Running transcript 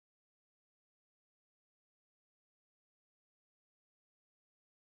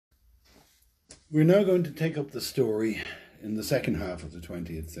We're now going to take up the story in the second half of the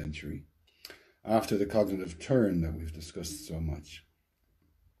 20th century, after the cognitive turn that we've discussed so much.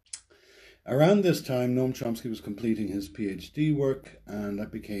 Around this time, Noam Chomsky was completing his PhD work, and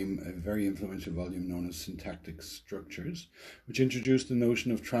that became a very influential volume known as Syntactic Structures, which introduced the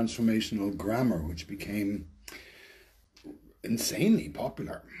notion of transformational grammar, which became insanely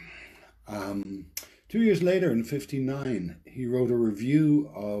popular. 2 years later, in 1959, he wrote a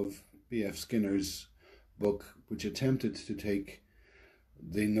review of B.F. Skinner's book, which attempted to take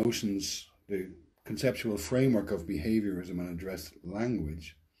the notions, the conceptual framework of behaviorism and address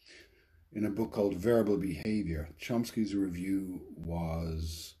language in a book called Verbal Behavior. Chomsky's review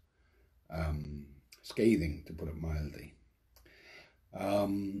was scathing, to put it mildly.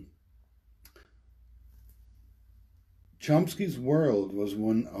 Chomsky's world was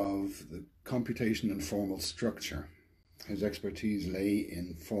one of the computation and formal structure. His expertise lay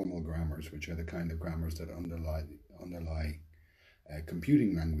in formal grammars, which are the kind of grammars that underlie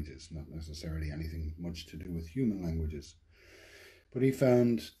computing languages, not necessarily anything much to do with human languages. But he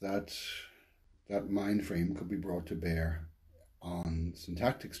found that that mind frame could be brought to bear on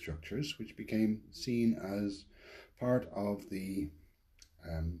syntactic structures, which became seen as part of the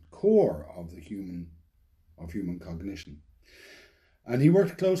core of human cognition. And he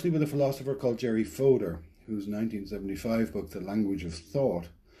worked closely with a philosopher called Jerry Fodor, whose 1975 book, The Language of Thought,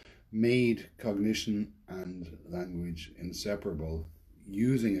 made cognition and language inseparable,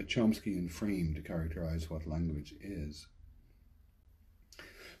 using a Chomskyan frame to characterize what language is.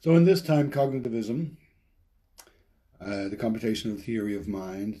 So in this time, cognitivism, the computational theory of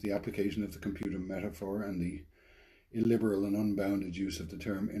mind, the application of the computer metaphor, and the illiberal and unbounded use of the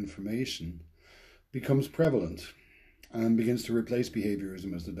term information becomes prevalent and begins to replace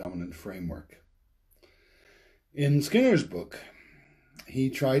behaviorism as the dominant framework. In Skinner's book, he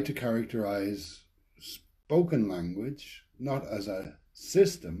tried to characterize spoken language not as a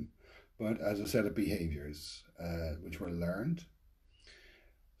system, but as a set of behaviors which were learned.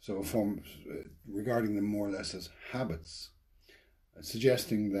 So regarding them more or less as habits,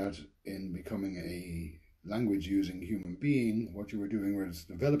 suggesting that in becoming a language-using human being, what you were doing was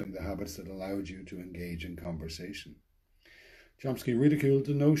developing the habits that allowed you to engage in conversation. Chomsky ridiculed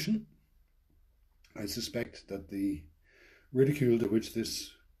the notion. I suspect that the ridicule to which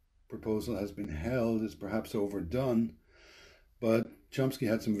this proposal has been held is perhaps overdone, but Chomsky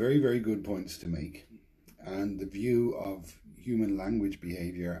had some very, very good points to make, and the view of human language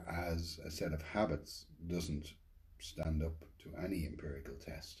behavior as a set of habits doesn't stand up to any empirical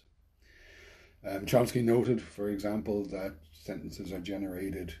test. Chomsky noted, for example, that sentences are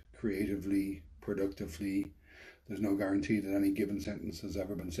generated creatively, productively. There's no guarantee that any given sentence has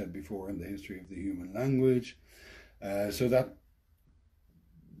ever been said before in the history of the human language. So that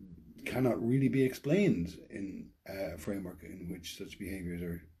cannot really be explained in a framework in which such behaviors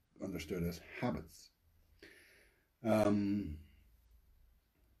are understood as habits. The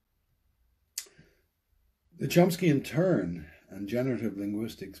Chomskyan turn and generative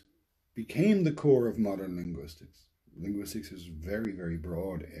linguistics became the core of modern linguistics. Linguistics is a very, very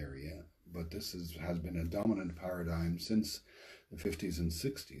broad area, but this has been a dominant paradigm since the 50s and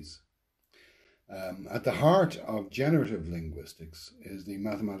 60s. At the heart of generative linguistics is the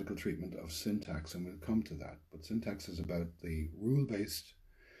mathematical treatment of syntax, and we'll come to that. But syntax is about the rule-based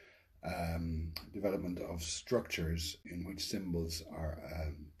development of structures in which symbols are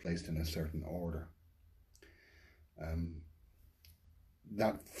placed in a certain order.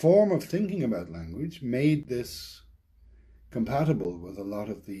 That form of thinking about language made this compatible with a lot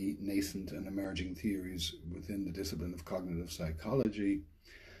of the nascent and emerging theories within the discipline of cognitive psychology,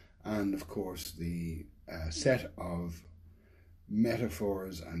 and of course the set of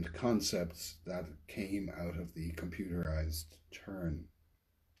metaphors and concepts that came out of the computerized turn.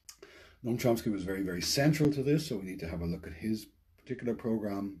 Noam Chomsky was very, very central to this, so we need to have a look at his particular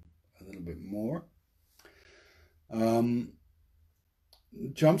program a little bit more.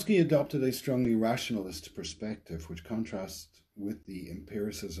 Chomsky adopted a strongly rationalist perspective, which contrasts with the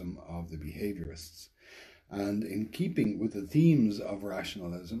empiricism of the behaviorists. And in keeping with the themes of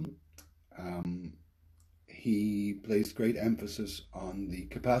rationalism, he placed great emphasis on the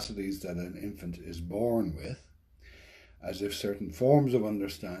capacities that an infant is born with, as if certain forms of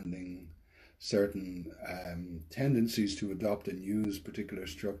understanding, certain tendencies to adopt and use particular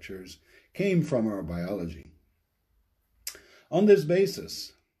structures came from our biology. On this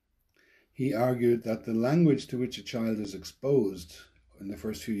basis, he argued that the language to which a child is exposed in the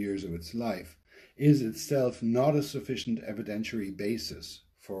first few years of its life is itself not a sufficient evidentiary basis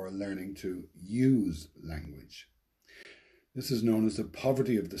for learning to use language. This is known as the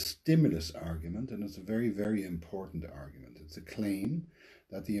poverty of the stimulus argument, and it's a very, very important argument. It's a claim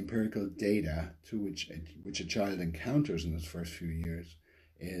that the empirical data to which a child encounters in its first few years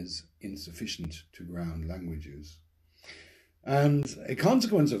is insufficient to ground language use. And a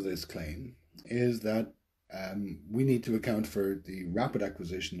consequence of this claim is that we need to account for the rapid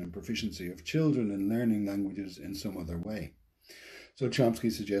acquisition and proficiency of children in learning languages in some other way. So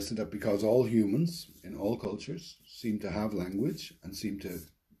Chomsky suggested that because all humans in all cultures seem to have language and seem to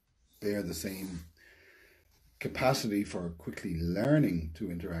bear the same capacity for quickly learning to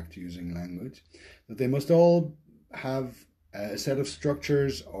interact using language, that they must all have a set of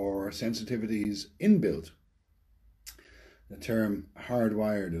structures or sensitivities inbuilt. The term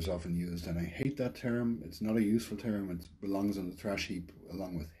hardwired is often used, and I hate that term. It's not a useful term. It belongs on the trash heap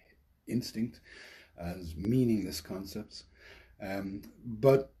along with instinct as meaningless concepts.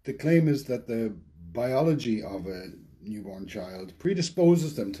 But the claim is that the biology of a newborn child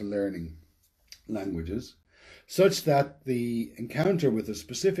predisposes them to learning languages, such that the encounter with a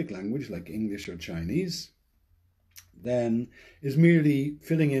specific language like English or Chinese then is merely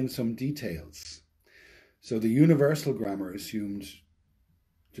filling in some details. So the universal grammar, assumed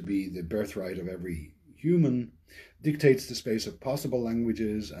to be the birthright of every human, dictates the space of possible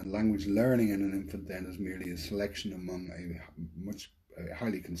languages, and language learning in an infant then is merely a selection among a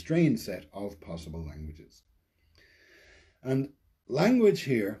highly constrained set of possible languages. And language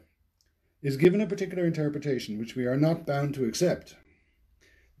here is given a particular interpretation which we are not bound to accept.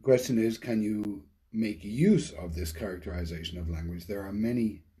 The question is, can you make use of this characterization of language? There are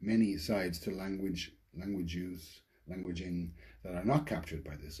many, many sides to language use, languaging, that are not captured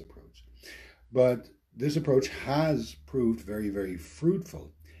by this approach. But this approach has proved very, very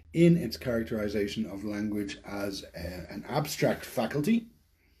fruitful in its characterization of language as an abstract faculty,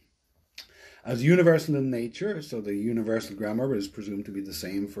 as universal in nature. So the universal grammar is presumed to be the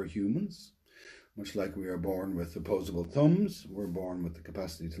same for humans. Much like we are born with opposable thumbs, we're born with the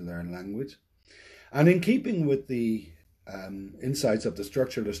capacity to learn language. And in keeping with the insights of the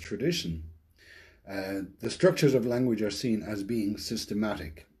structuralist tradition, the structures of language are seen as being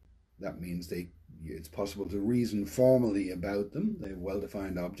systematic. That means it's possible to reason formally about them. They have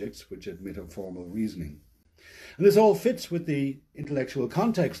well-defined objects which admit of formal reasoning. And this all fits with the intellectual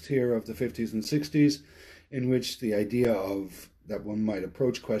context here of the 50s and 60s, in which the idea of that one might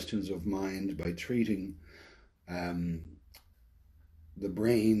approach questions of mind by treating the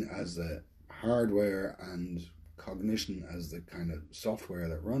brain as the hardware and cognition as the kind of software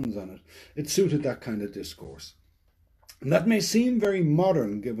that runs on it. It suited that kind of discourse. And that may seem very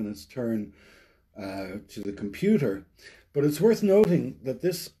modern given its turn to the computer, but it's worth noting that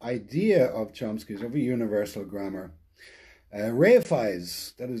this idea of Chomsky's of a universal grammar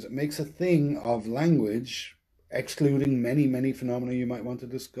reifies, that is, it makes a thing of language, excluding many, many phenomena you might want to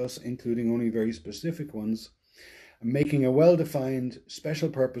discuss, including only very specific ones, making a well-defined special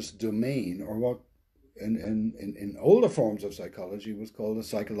purpose domain, or what in older forms of psychology was called a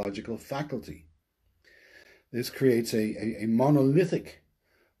psychological faculty. This creates a monolithic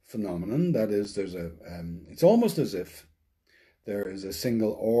phenomenon. That is, it's almost as if there is a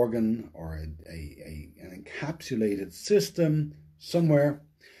single organ or an encapsulated system somewhere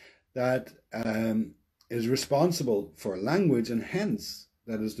that is responsible for language, and hence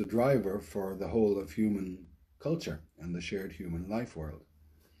that is the driver for the whole of human culture and the shared human life world.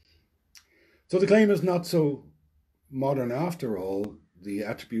 So the claim is not so modern after all. The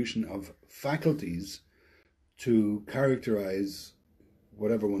attribution of faculties to characterize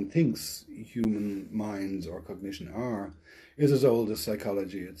whatever one thinks human minds or cognition are is as old as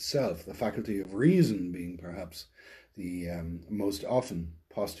psychology itself, the faculty of reason being perhaps the most often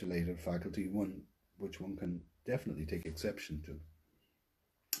postulated faculty, one which one can definitely take exception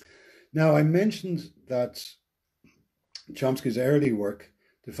to. Now, I mentioned that Chomsky's early work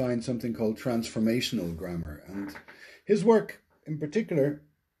defined something called transformational grammar, and his work in particular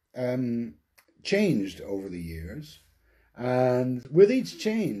changed over the years, and with each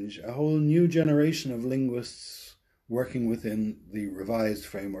change a whole new generation of linguists working within the revised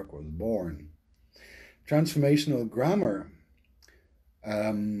framework was born. Transformational grammar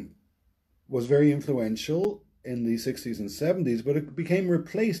was very influential in the 60s and 70s, but it became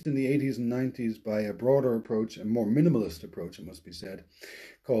replaced in the 80s and 90s by a broader approach, a more minimalist approach, it must be said,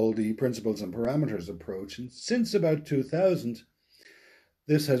 called the principles and parameters approach. And since about 2000,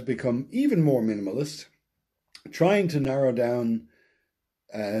 this has become even more minimalist, trying to narrow down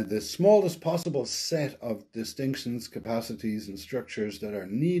the smallest possible set of distinctions, capacities, and structures that are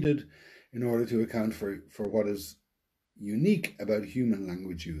needed in order to account for what is unique about human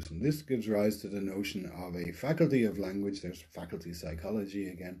language use. And this gives rise to the notion of a faculty of language, there's faculty psychology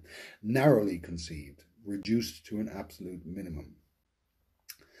again, narrowly conceived, reduced to an absolute minimum.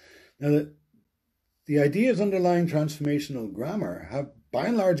 Now, the ideas underlying transformational grammar have by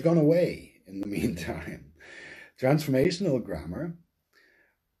and large gone away in the meantime. Transformational grammar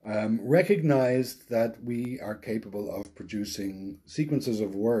recognized that we are capable of producing sequences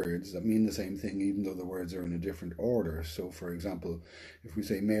of words that mean the same thing even though the words are in a different order. So, for example, if we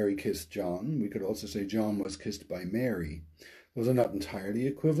say Mary kissed John, we could also say John was kissed by Mary. Those are not entirely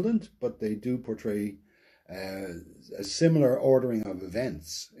equivalent, but they do portray a similar ordering of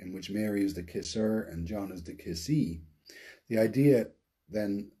events in which Mary is the kisser and John is the kissee. The idea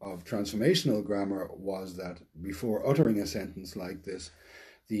then of transformational grammar was that before uttering a sentence like this,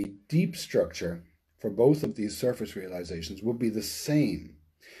 the deep structure for both of these surface realizations would be the same,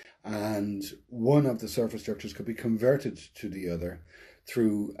 and one of the surface structures could be converted to the other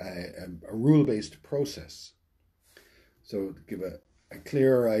through a rule-based process. So to give a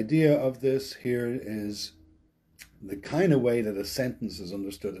clearer idea of this, here is the kind of way that a sentence is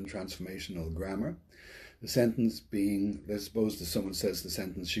understood in transformational grammar. The sentence being, let's suppose that someone says the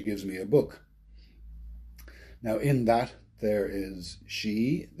sentence, she gives me a book. Now in that there is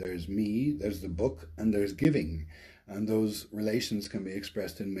she, there's me, there's the book, and there's giving. And those relations can be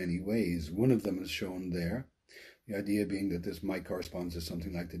expressed in many ways. One of them is shown there. The idea being that this might correspond to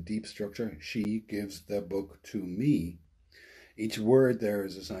something like the deep structure. She gives the book to me. Each word there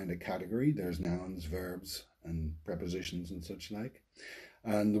is assigned a category. There's nouns, verbs, and prepositions and such like.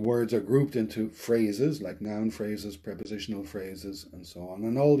 And the words are grouped into phrases like noun phrases, prepositional phrases, and so on.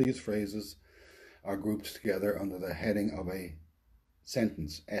 And all these phrases are grouped together under the heading of a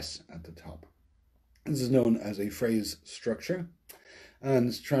sentence, S at the top. This is known as a phrase structure,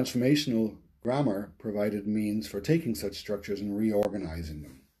 and transformational grammar provided means for taking such structures and reorganizing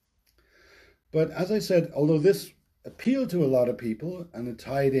them. But as I said, although this appealed to a lot of people and it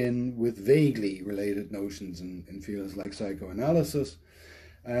tied in with vaguely related notions in fields like psychoanalysis,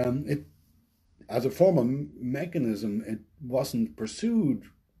 it, as a form of mechanism, it wasn't pursued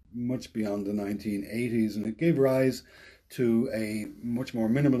much beyond the 1980s, and it gave rise to a much more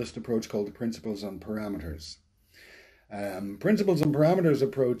minimalist approach called the principles and parameters. Principles and parameters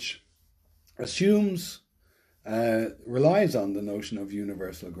approach assumes, relies on the notion of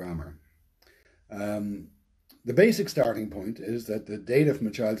universal grammar. The basic starting point is that the data from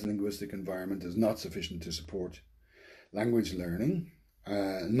a child's linguistic environment is not sufficient to support language learning.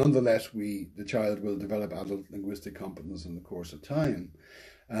 Nonetheless, the child will develop adult linguistic competence in the course of time.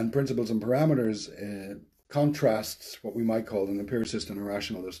 And principles and parameters contrasts what we might call an empiricist and a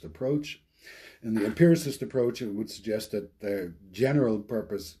rationalist approach. In the empiricist approach, it would suggest that the general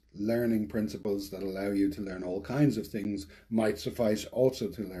purpose learning principles that allow you to learn all kinds of things might suffice also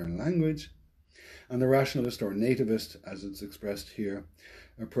to learn language. And the rationalist or nativist, as it's expressed here,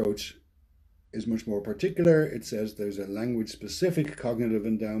 approach is much more particular. It says there's a language-specific cognitive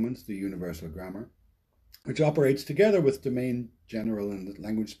endowment, the universal grammar, which operates together with domain general and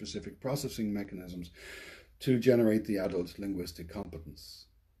language-specific processing mechanisms to generate the adult linguistic competence.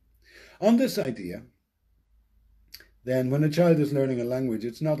 On this idea, then, when a child is learning a language,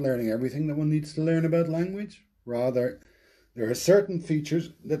 it's not learning everything that one needs to learn about language. Rather, there are certain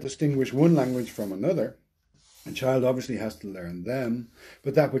features that distinguish one language from another. A child obviously has to learn them,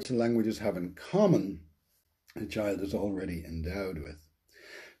 but that which the languages have in common, the child is already endowed with.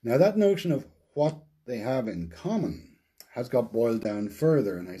 Now, that notion of what they have in common has got boiled down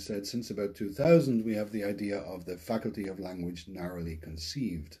further, and I said since about 2000 we have the idea of the faculty of language narrowly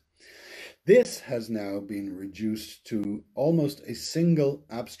conceived. This has now been reduced to almost a single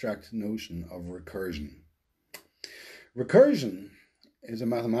abstract notion of recursion. Recursion is a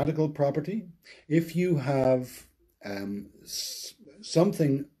mathematical property. If you have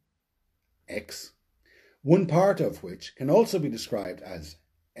something x, one part of which can also be described as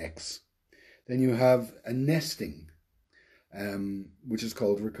x, then you have a nesting, which is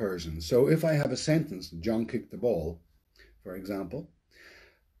called recursion. So if I have a sentence, John kicked the ball, for example,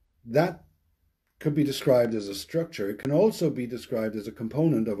 that could be described as a structure. It can also be described as a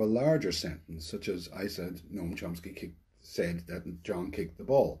component of a larger sentence, such as I said, Noam Chomsky said that John kicked the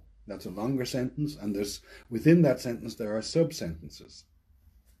ball. That's a longer sentence, and within that sentence there are sub-sentences.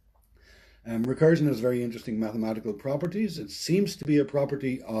 Recursion has very interesting mathematical properties. It seems to be a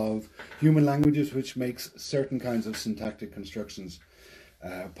property of human languages which makes certain kinds of syntactic constructions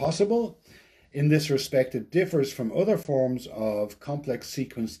possible. In this respect, it differs from other forms of complex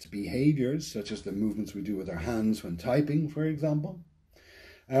sequenced behaviors, such as the movements we do with our hands when typing, for example.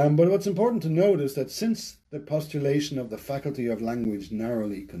 But what's important to note is that since the postulation of the faculty of language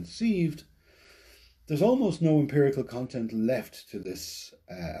narrowly conceived, there's almost no empirical content left to this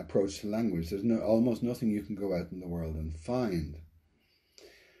approach to language. There's almost nothing you can go out in the world and find.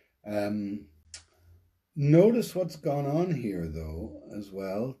 Notice what's gone on here, though, as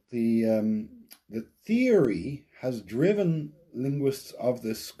well. The theory has driven linguists of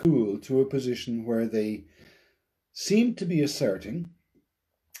this school to a position where they seem to be asserting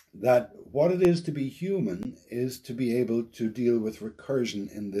that what it is to be human is to be able to deal with recursion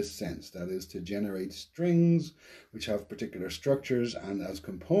in this sense, that is, to generate strings which have particular structures, and as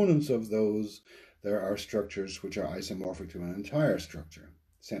components of those, there are structures which are isomorphic to an entire structure,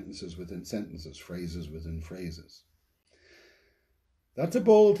 sentences within sentences, phrases within phrases. That's a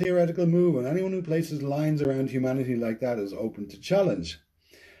bold theoretical move, and anyone who places lines around humanity like that is open to challenge.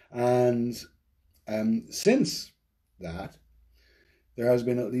 And since that, there has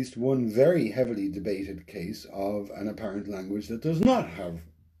been at least one very heavily debated case of an apparent language that does not have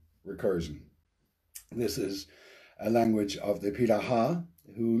recursion. This is a language of the Piraha,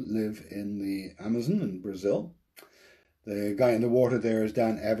 who live in the Amazon in Brazil. The guy in the water there is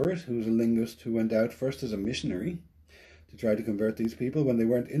Dan Everett, who's a linguist who went out first as a missionary to try to convert these people. When they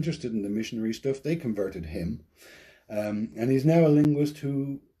weren't interested in the missionary stuff, they converted him. And he's now a linguist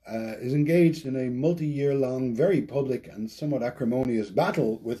who is engaged in a multi-year-long, very public and somewhat acrimonious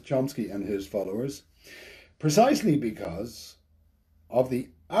battle with Chomsky and his followers, precisely because of the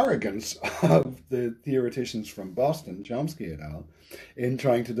arrogance of the theoreticians from Boston, Chomsky et al., in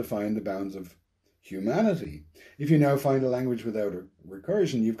trying to define the bounds of humanity. If you now find a language without a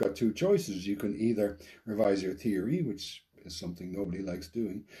recursion, you've got two choices. You can either revise your theory, which is something nobody likes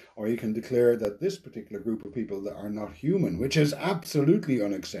doing, or you can declare that this particular group of people that are not human, which is absolutely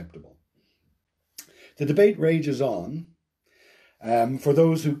unacceptable. The debate rages on. For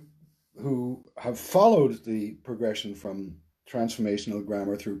those who have followed the progression from transformational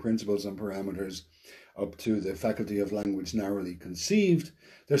grammar through principles and parameters up to the faculty of language narrowly conceived,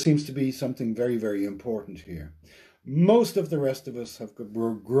 there seems to be something very, very important here. Most of the rest of us have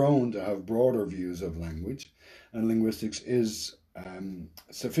grown to have broader views of language, and linguistics is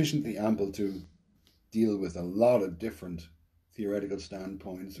sufficiently ample to deal with a lot of different theoretical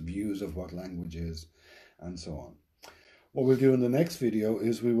standpoints, views of what language is, and so on. What we'll do in the next video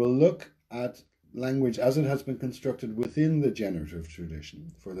is we will look at language as it has been constructed within the generative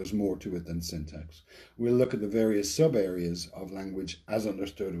tradition, for there's more to it than syntax. We'll look at the various sub-areas of language as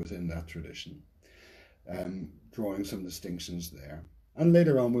understood within that tradition, drawing some distinctions there. And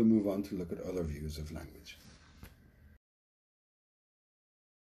later on, we'll move on to look at other views of language.